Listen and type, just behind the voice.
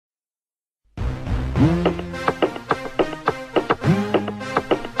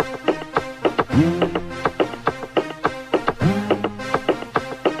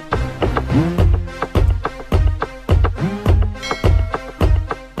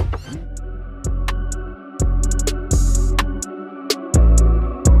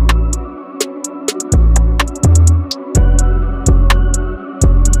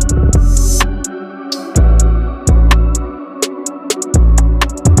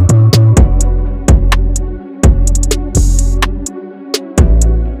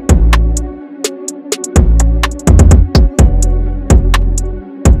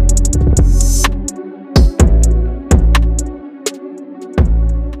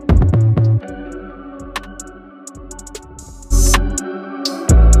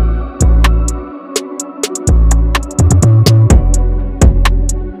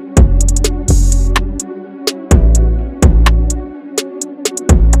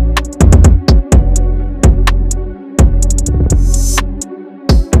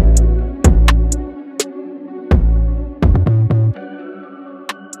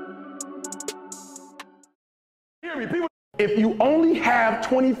have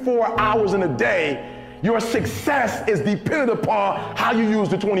 24 hours in a day, your success is dependent upon how you use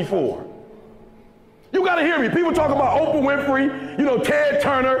the 24. You gotta hear me. People talk about Oprah Winfrey, you know, Ted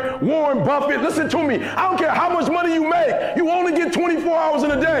Turner, Warren Buffett. Listen to me. I don't care how much money you make. You only get 24 hours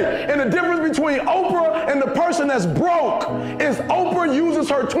in a day. And the difference between Oprah and the person that's broke is Oprah uses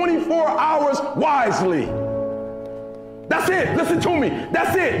her 24 hours wisely. That's it. Listen to me.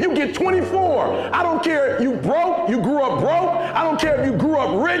 That's it. You get 24. I don't care if you broke, you grew up broke. I don't care if you grew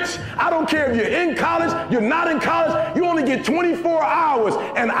up rich. I don't care if you're in college, you're not in college. You only get 24 hours.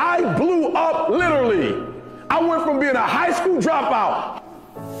 And I blew up literally. I went from being a high school dropout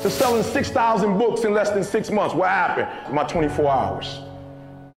to selling 6,000 books in less than 6 months. What happened in my 24 hours?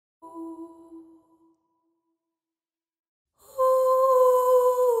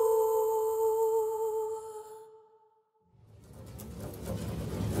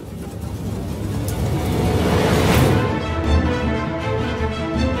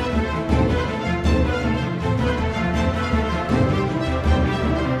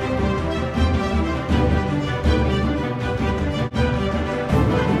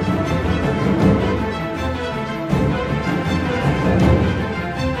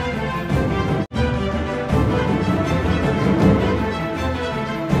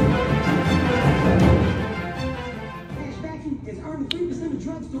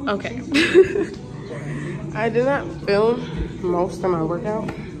 Okay. I did not film most of my workout,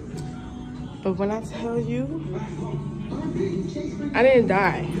 but when I tell you, I didn't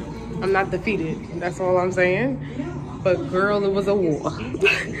die. I'm not defeated. That's all I'm saying. But girl, it was a war.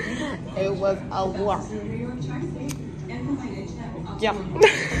 It was a war. Yeah.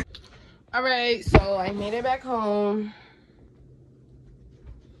 All right, so I made it back home.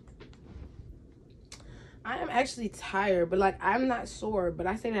 I am actually tired, but like I'm not sore, but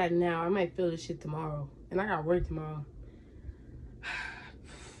I say that now. I might feel this shit tomorrow. And I got work tomorrow.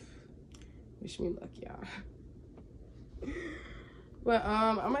 Wish me luck, y'all. But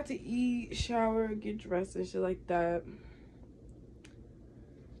I'm about to eat, shower, get dressed and shit like that.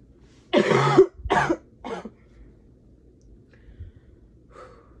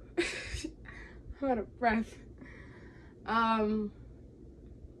 I'm out of breath.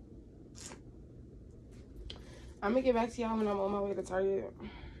 I'm gonna get back to y'all when I'm on my way to Target.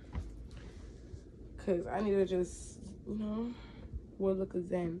 Cause I need to just, you know, we'll look a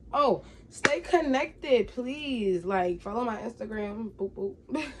zen. Oh, stay connected, please. Like, follow my Instagram, boop, boop.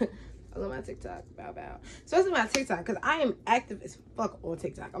 Follow my TikTok, bow, bow. Especially my TikTok, cause I am active as fuck on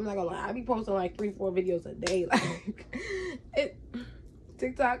TikTok. I'm not gonna lie, I be posting like 3-4 videos a day. Like,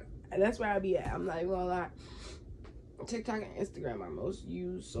 TikTok, that's where I be at. I'm not even gonna lie. TikTok and Instagram are most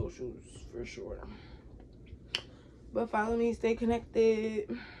used socials for sure. But follow me, stay connected,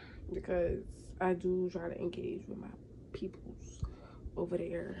 because I do try to engage with my peoples over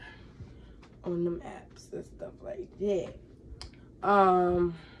there on them apps and stuff like that.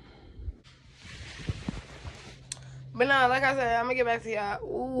 But no, like I said, I'm gonna get back to y'all.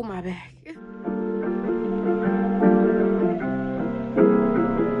 Ooh, my back.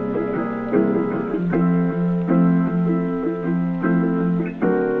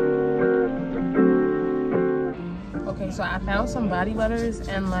 So I found some body butters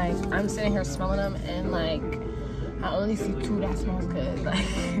and like I'm sitting here smelling them and like I only see 2 that smells good. Like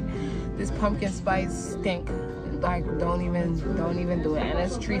this pumpkin spice stink. Like don't even do it. And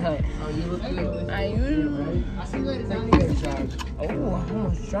it's Tree Hut. I usually oh, I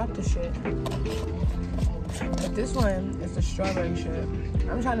almost dropped the shit. But this one is the strawberry shit.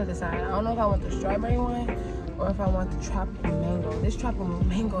 I'm trying to decide. I don't know if I want the strawberry one or if I want the tropical mango. This tropical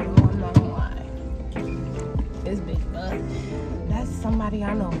mango though, I'm not gonna lie. It's big, but that's somebody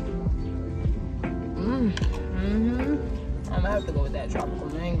I know. I'm gonna have to go with that tropical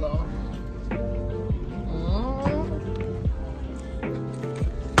mango.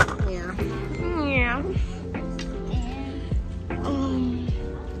 Yeah.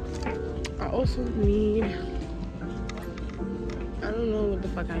 I also need, I don't know what the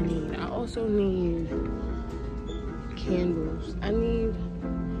fuck I need. I also need candles. I need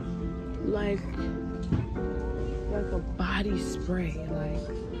like a body spray, like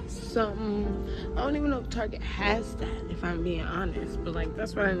something. I don't even know if Target has that, if I'm being honest, but like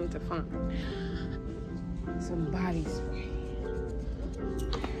that's what I need to find. Some body spray.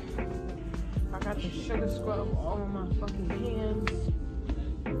 I got the sugar scrub all on my fucking hands.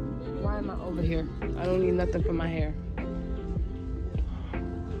 Why am I over here? I don't need nothing for my hair.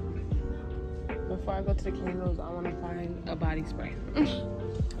 Before I go to the candles, I want to find a body spray.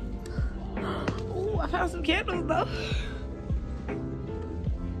 Ooh, I found some candles though.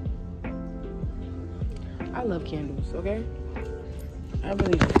 I love candles, okay? I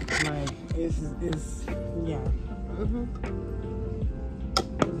really do. Like, it's yeah.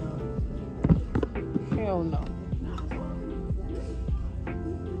 No. Hell no.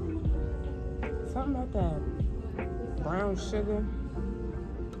 Something about that brown sugar.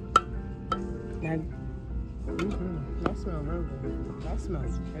 Like, that smells real good. That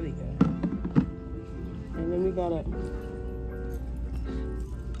smells really good. And then we got a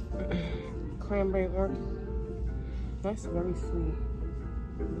cranberry orange. That's very sweet.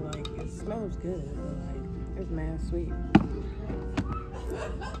 Like, it smells good, but like, it's mad sweet.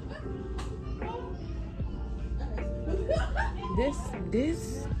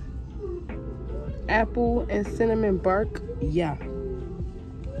 This apple and cinnamon bark, yeah.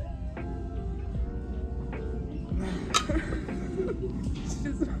 It's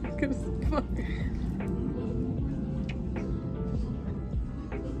just fucking fun.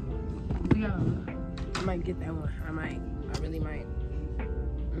 Yeah, I might get that one. I really might.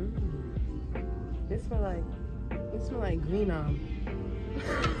 This smell like green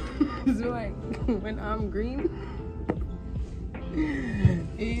It smell like when I'm green.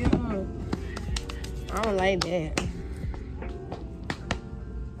 Ew. I don't like that.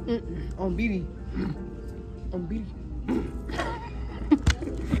 On BD. On BD.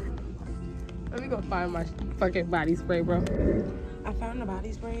 Let me go find my fucking body spray, bro. I found the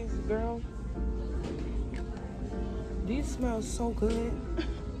body sprays, girl. These smell so good.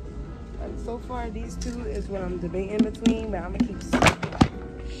 Like, so far, these two is what I'm debating between, but I'm gonna keep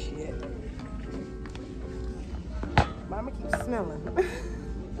shit. But I'm gonna keep smelling.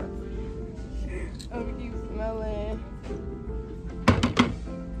 I'm gonna keep smelling.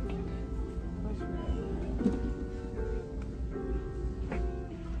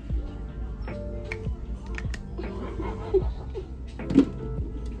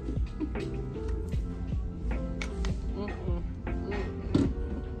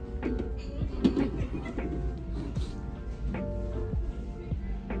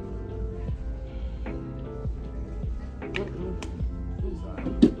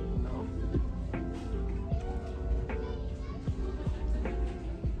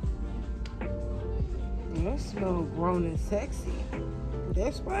 That smell grown and sexy.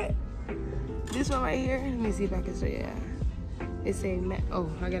 This what? This one right here. Let me see if I can show you. It say oh,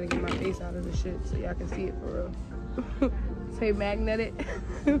 I gotta get my face out of the shit so y'all can see it for real. Say magnetic.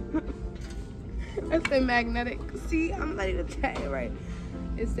 I say magnetic. See, I'm not even tell you right.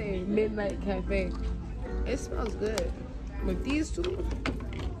 It say Midnight Cafe. It smells good. With these two,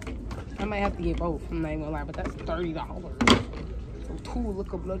 I might have to get both. I'm not even gonna lie, but that's $30. So 2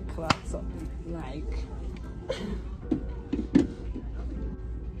 liquor blood clots up. Like,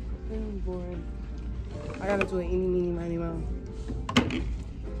 boring. I gotta do an eeny, meeny, miny, moe.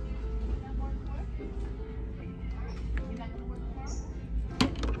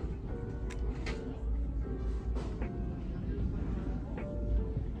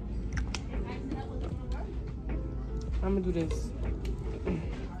 I'm gonna do this. I'm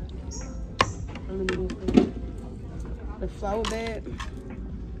gonna do this. The flower bed.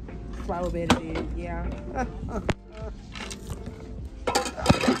 Flower bed it is, yeah.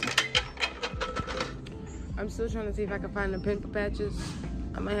 I'm still trying to see if I can find the pimple patches.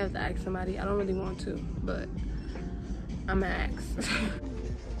 I might have to ask somebody. I don't really want to, but I'm gonna ask.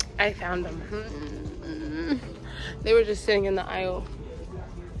 I found them. They were just sitting in the aisle,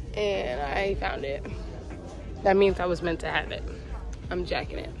 and I found it. That means I was meant to have it. I'm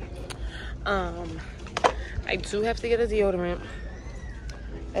jacking it. I do have to get a deodorant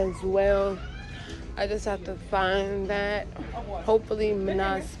as well. I just have to find that. Hopefully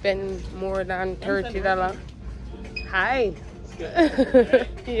not spend more than $30. Hi.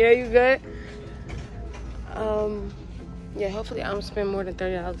 Yeah, you good? Yeah, hopefully I don't spend more than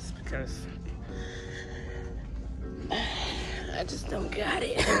 $30 because I just don't got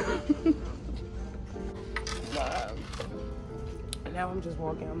it. Now I'm just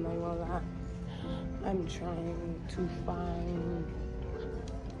walking. I'm not gonna lie. I'm trying to find.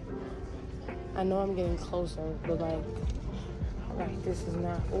 I know I'm getting closer, but like this is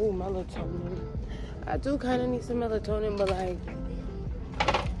not. Oh, melatonin. I do kind of need some melatonin, but like,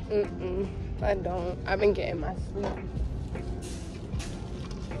 I don't. I've been getting my sleep.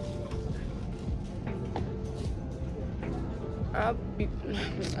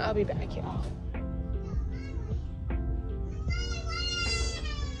 I'll be back, y'all.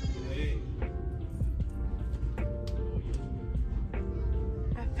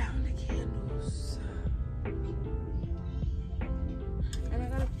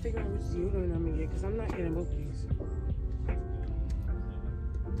 Figure out which deodorant I'm gonna get because I'm not getting both of these.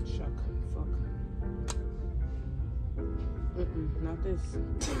 Fuck. Not this.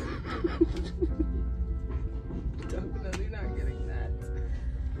 Definitely not getting that.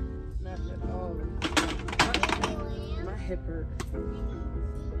 Not at all. My hip hurt.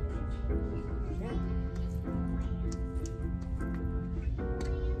 Okay.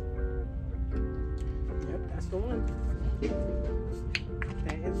 Yep, that's the one.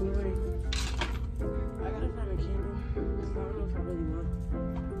 That is the one. I gotta find a candle. I don't know if I really want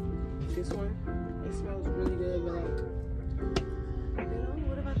this one. It smells really good, but like, you know,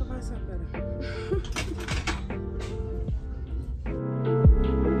 what if I could find something better?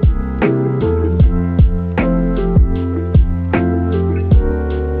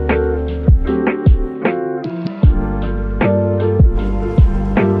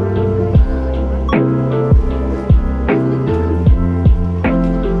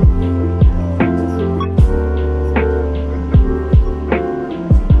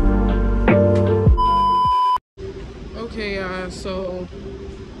 So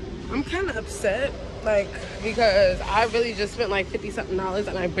I'm kind of upset, like, because I really just spent like $50-something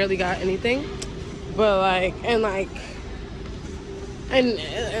and I barely got anything. But like, and like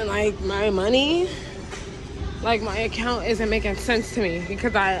my money, like my account isn't making sense to me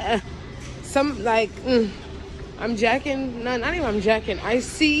because I'm jacking. No, not even I'm jacking. I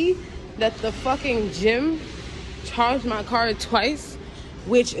see that the fucking gym charged my card twice,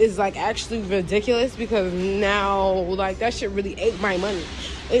 which is like actually ridiculous because now like that shit really ate my money.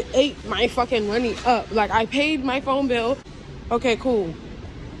 It ate my fucking money up. Like I paid my phone bill. Okay, cool.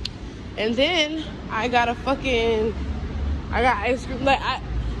 And then I got ice cream. Like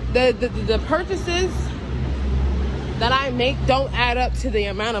the purchases that I make don't add up to the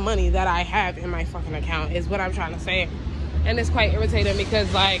amount of money that I have in my fucking account is what I'm trying to say. And it's quite irritating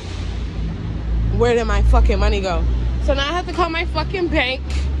because like, where did my fucking money go? So now I have to call my fucking bank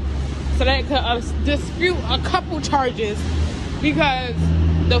so that I could dispute a couple charges because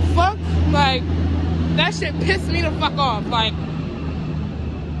the fuck, like, that shit pissed me the fuck off. Like,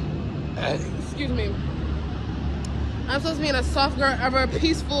 excuse me. I'm supposed to be in a soft girl ever,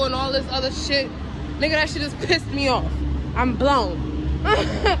 peaceful and all this other shit. Nigga, that shit just pissed me off. I'm blown.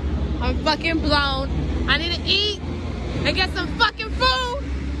 I'm fucking blown. I need to eat and get some fucking food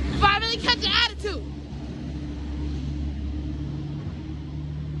before I really catch an attitude.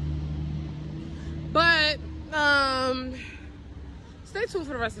 But, stay tuned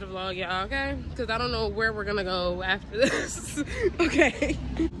for the rest of the vlog, y'all, okay? Because I don't know where we're gonna go after this. Okay.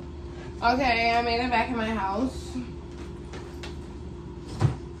 Okay, I made it back in my house.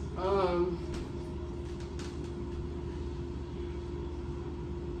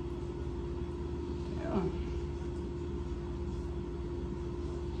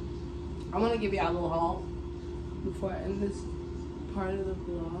 I want to give y'all a little haul before I end this part of the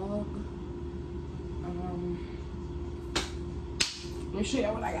vlog. Let me show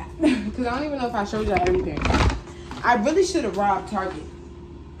y'all what I got. Because I don't even know if I showed y'all everything. I really should have robbed Target.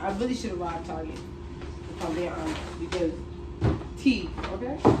 If I'm being honest. Because tea,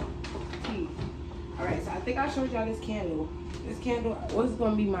 okay? Tea. Alright, so I think I showed y'all this candle. This candle was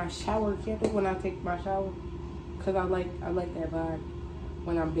going to be my shower candle when I take my shower. Because I like that vibe.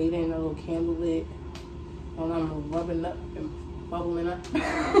 When I'm bathing, a little candle lit. When I'm rubbing up and bubbling up.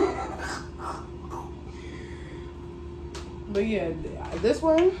 But yeah, this is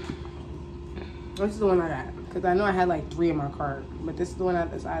the one I got. Because I know I had like 3 in my cart. But this is the one I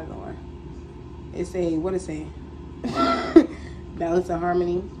decided on. It's what it say? Balance and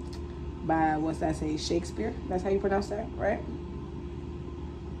Harmony by, what's that say? Shakespeare? That's how you pronounce that, right?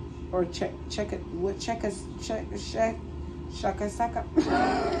 Or Shaka Saka.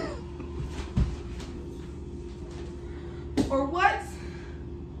 Or what?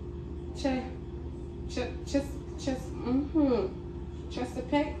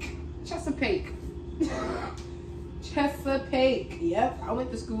 Chesapeake. Yep, I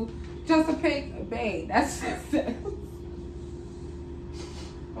went to school. Chesapeake Bay. That's it.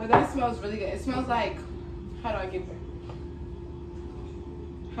 Well, that smells really good. It smells like, how do I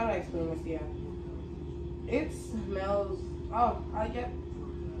explain this? Yeah. It smells,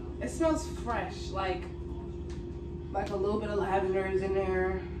 it smells fresh. Like a little bit of lavender is in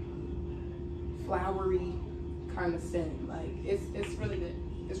there. Flowery kind of scent. Like it's really good.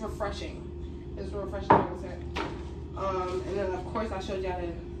 It's refreshing. It's a refreshing kind of scent. And then of course I showed y'all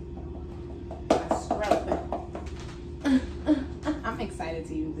the scrub. I'm excited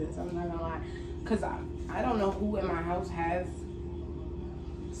to use this. I'm not gonna lie, cause I don't know who in my house has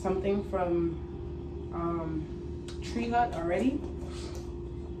something from Tree Hut already,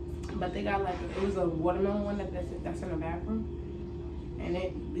 but they got like it was a watermelon one that's in the bathroom, and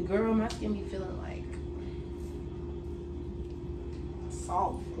the girl, my skin be feeling like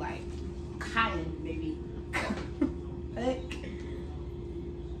soft, like cotton, baby.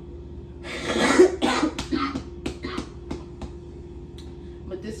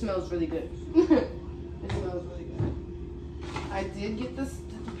 But this smells really good. This smells really good. I did get the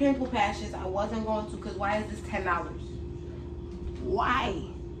pimple patches. I wasn't going to, because why is this $10? Why?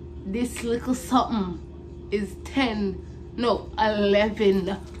 This little something is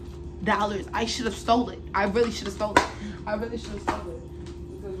 $11. I should have stole it. I really should have stole it. I really should have stole it.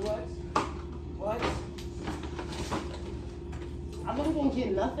 Because what? I really didn't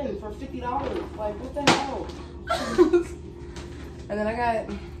get nothing for $50. Like, what the hell? And then I got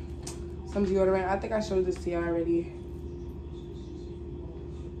some deodorant. I think I showed this to you already.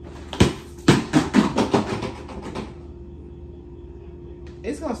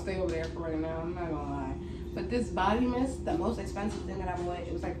 It's gonna stay over there for right now, I'm not gonna lie. But this body mist, the most expensive thing that I bought,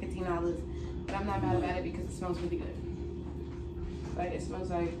 it was like $15. But I'm not mad about it because it smells really good. Like, it smells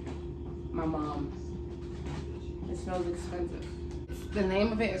like my mom. It smells expensive. The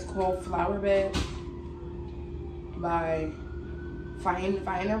name of it is called Flower Bed by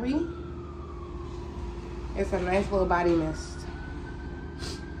Finery. It's a nice little body mist.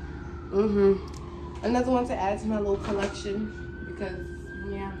 Another one to add to my little collection because,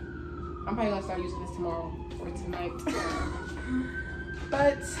 yeah, I'm probably gonna start using this tomorrow or tonight.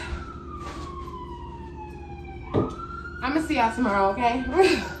 But I'm gonna see y'all tomorrow, okay?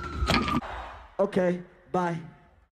 Okay, bye.